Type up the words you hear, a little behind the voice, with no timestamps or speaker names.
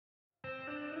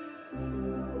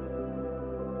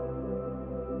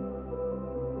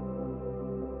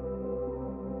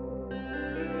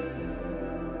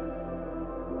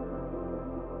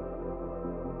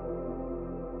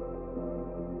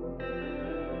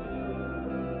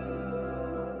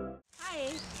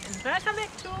Welcome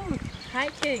back to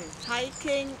hiking.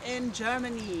 Hiking in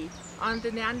Germany. On the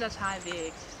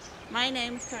Neandertalweg. My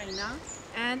name is Karina.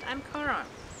 And I'm Cora.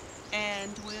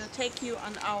 And we'll take you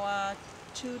on our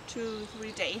 2 to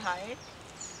 3 day hike.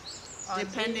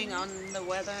 Depending on the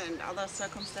weather and other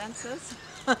circumstances.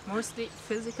 Mostly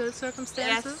physical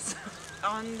circumstances. Yes,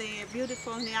 on the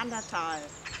beautiful Neandertalweg,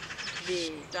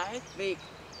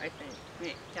 I think.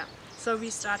 Weg. Yeah. So we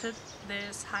started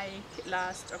this hike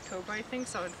last October, I think,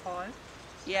 so in fall.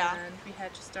 Yeah. And we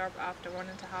had to stop after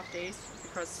 1.5 days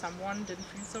because someone didn't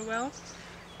feel so well.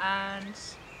 And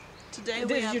today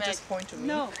we are back. Just point to me?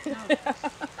 No.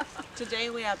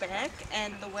 Today we are back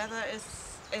and the weather is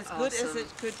as awesome. Good as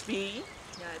it could be.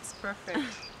 Yeah, it's perfect.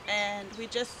 And we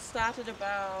just started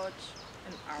about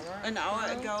an hour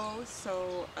ago.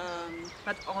 So,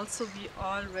 but also we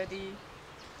already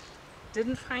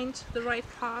didn't find the right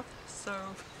path. So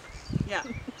yeah,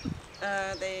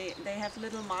 they have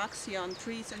little marks here on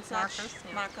trees and such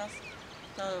markers,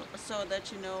 so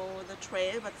that you know the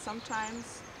trail. But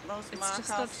sometimes those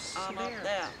markers are not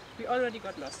there. We already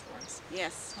got lost once.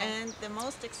 Yes, and the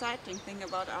most exciting thing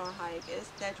about our hike is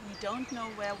that we don't know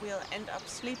where we'll end up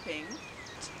sleeping.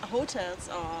 Hotels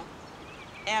or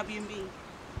Airbnb.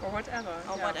 Or whatever.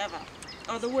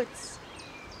 Or the woods.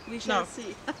 We shall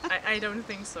see. I don't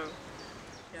think so.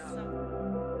 Yeah.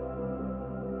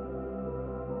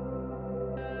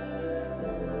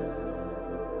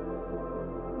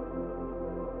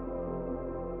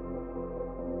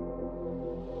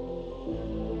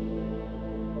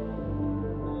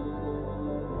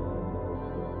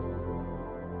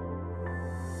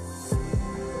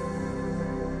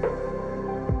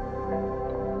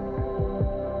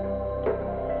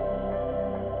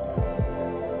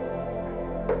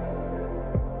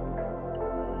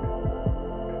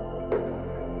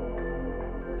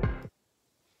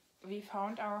 We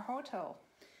found our hotel.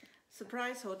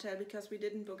 Surprise hotel, because we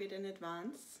didn't book it in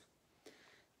advance.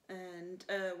 And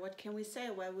what can we say?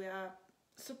 Well, we are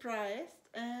surprised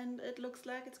and it looks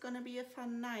like it's gonna be a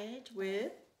fun night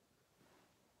with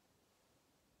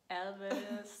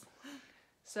Elvis.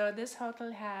 So this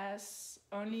hotel has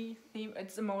only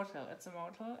it's a motel,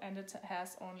 and it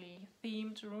has only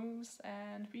themed rooms,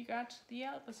 and we got the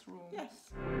Elvis room.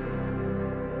 Yes.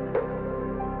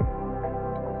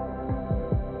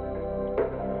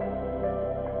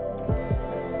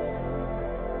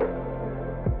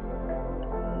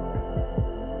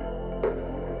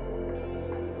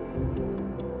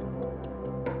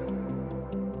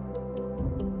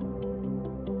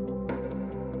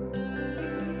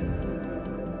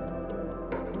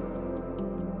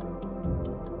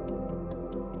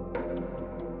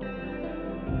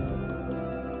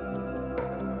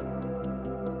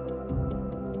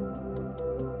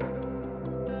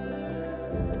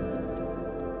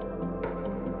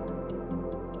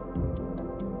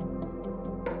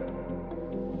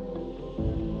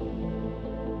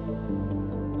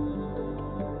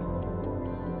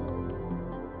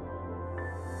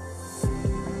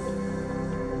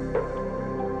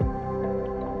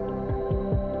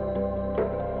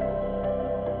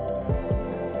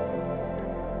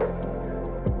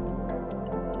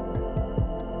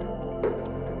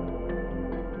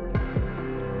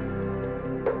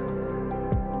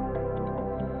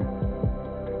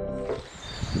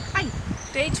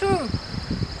 Day 2.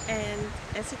 And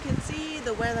as you can see,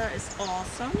 the weather is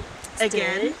awesome. Still.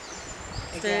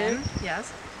 Again,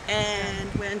 yes.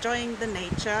 And we're enjoying the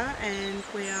nature, and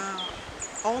we are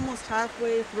almost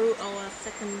halfway through our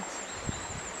second,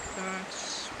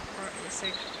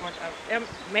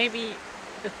 maybe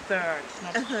a third.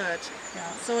 Not a third.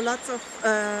 Yeah. So lots of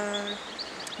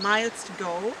miles to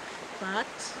go, but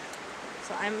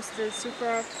so I'm still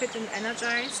super fit and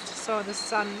energized. So the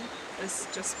sun is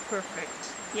just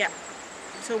perfect. Yeah.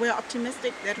 So we're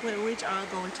optimistic that we'll reach our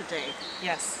goal today.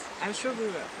 Yes, I'm sure we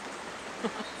will.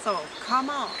 So come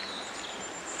on.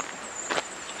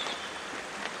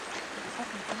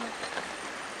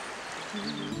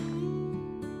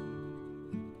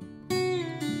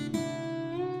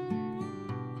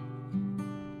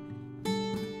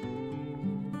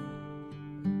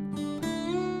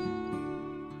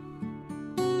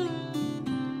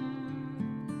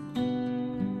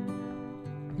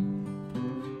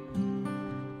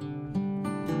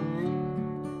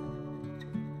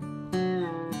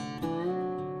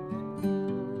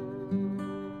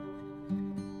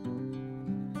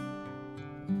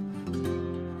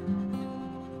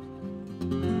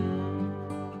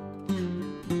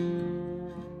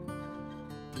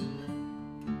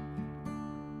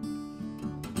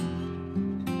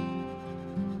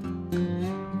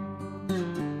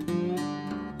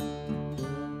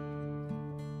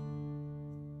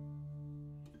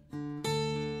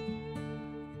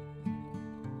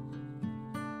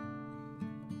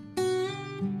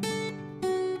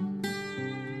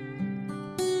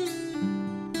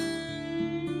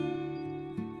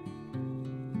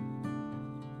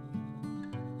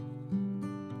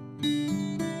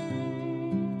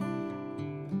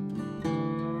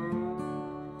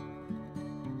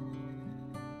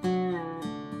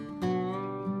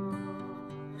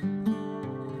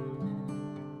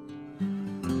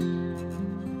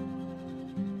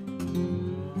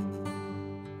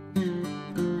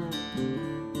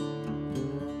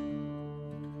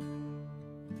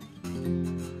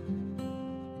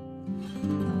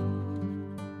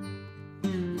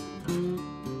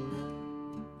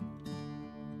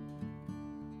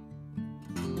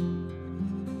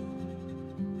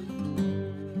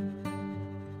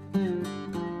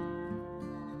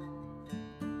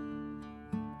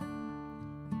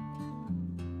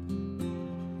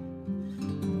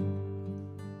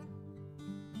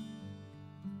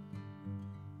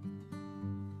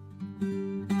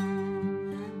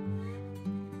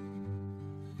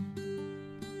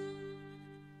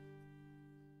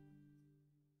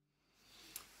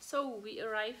 So we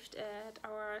arrived at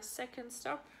our second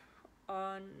stop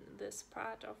on this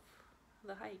part of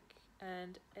the hike,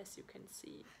 and as you can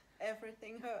see,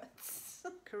 everything hurts.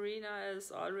 Karina is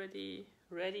already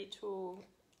ready to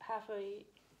have a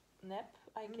nap,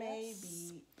 I guess.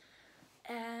 Maybe.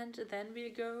 And then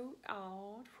we'll go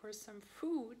out for some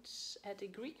food at a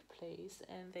Greek place,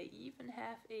 and they even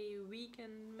have a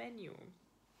vegan menu.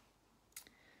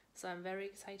 So I'm very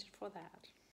excited for that.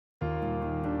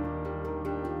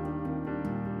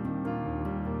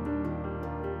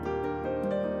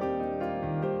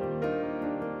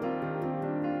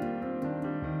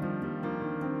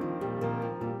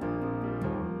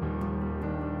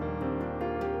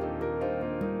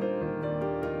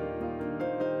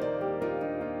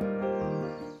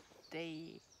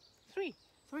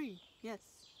 Yes,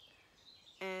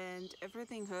 and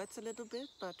everything hurts a little bit,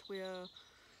 but we're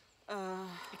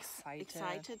excited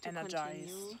to energized.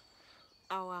 Continue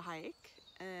our hike.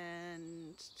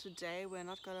 And today we're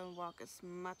not gonna walk as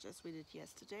much as we did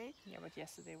yesterday. Yeah, but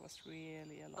yesterday was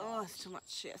really a lot. Oh, it's too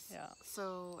much, yes. Yeah.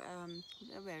 So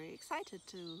we're very excited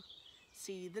to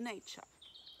see the nature.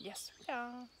 Yes, we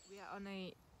are. We are on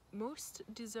a most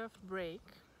deserved break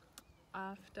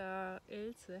after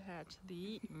Ilse had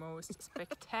the most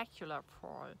spectacular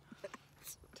fall.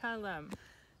 Tell them.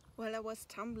 Well, I was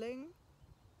tumbling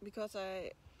because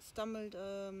I stumbled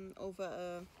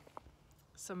over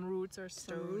some roots or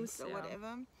stones or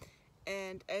whatever,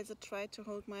 and Elsa tried to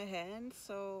hold my hand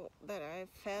so that I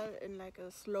fell in like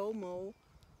a slow-mo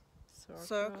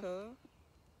circle.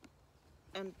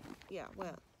 And yeah,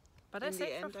 well, but in I the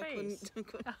saved end her face. I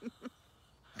couldn't.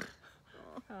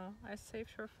 Oh, I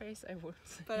saved her face, I would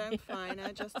say. But I'm fine.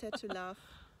 I just had to laugh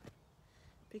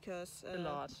because a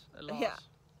lot. Yeah,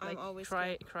 like I'm always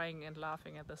crying and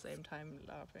laughing at the same time.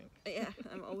 Laughing. Yeah,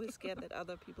 I'm always scared that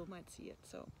other people might see it.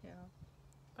 So yeah,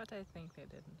 but I think they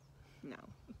didn't. No.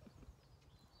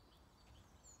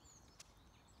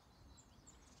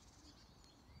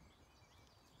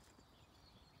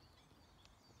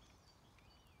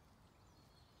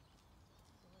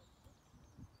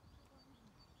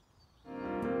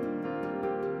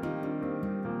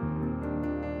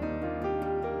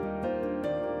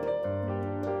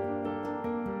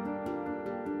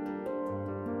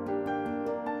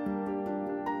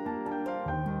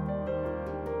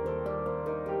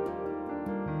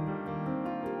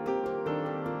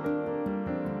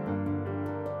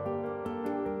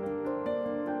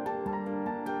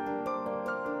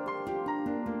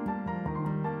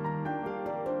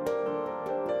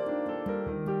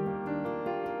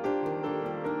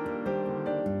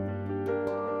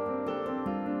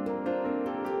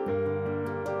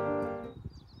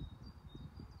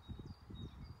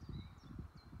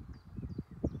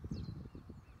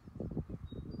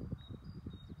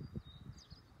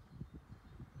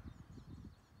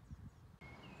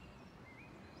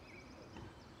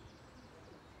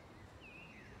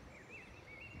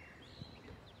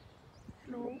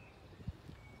 Hello.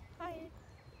 Hi.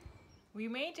 We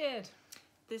made it.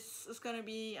 This is gonna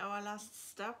be our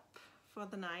last stop for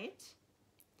the night.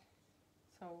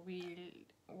 So we'll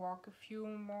walk a few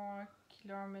more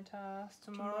kilometers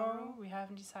tomorrow. We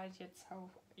haven't decided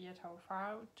yet how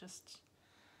far. Just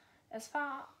as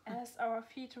far as our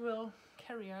feet will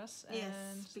carry us.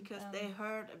 Yes, because they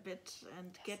hurt a bit,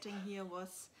 and getting here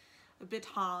was a bit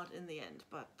hard in the end.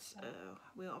 But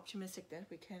we're optimistic that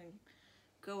we can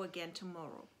go again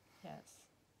tomorrow. Yes.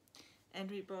 And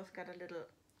we both got a little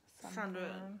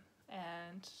sunburn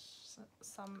and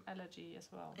some allergy as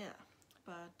well. Yeah,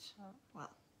 but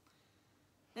well,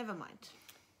 never mind.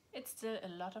 It's still a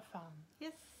lot of fun.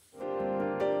 Yes.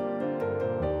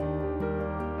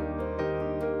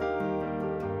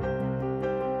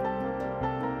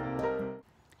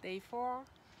 Day 4.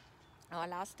 Our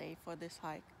last day for this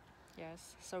hike.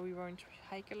 Yes, so we won't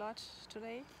hike a lot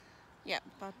today. Yeah,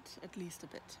 but at least a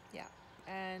bit. Yeah,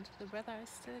 and the weather is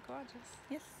still gorgeous.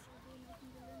 Yes.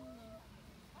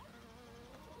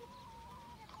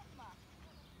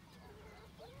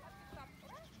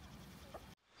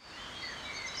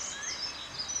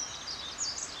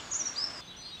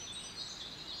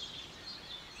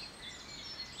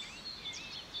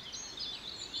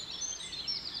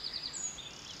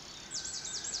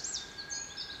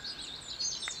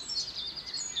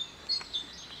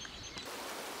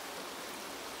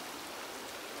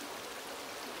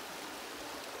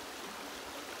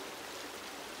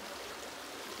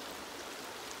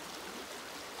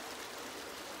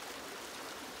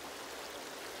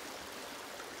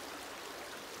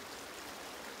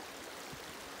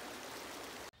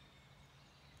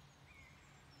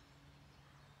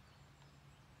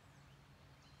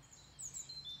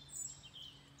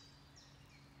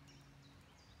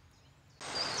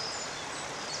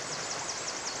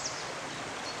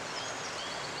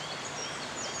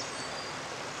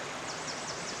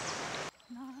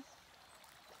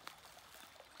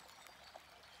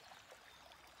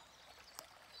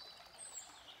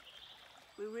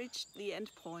 We reached the end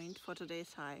point for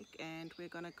today's hike, and we're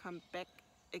gonna come back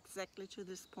exactly to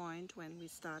this point when we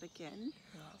start again.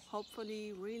 Yes.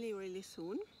 Hopefully really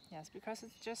soon. Yes, because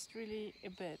it's just really a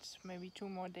bit, maybe 2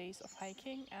 more days of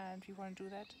hiking, and we want to do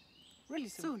that really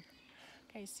soon.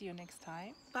 Okay, see you next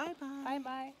time. Bye bye.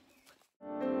 Bye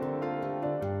bye.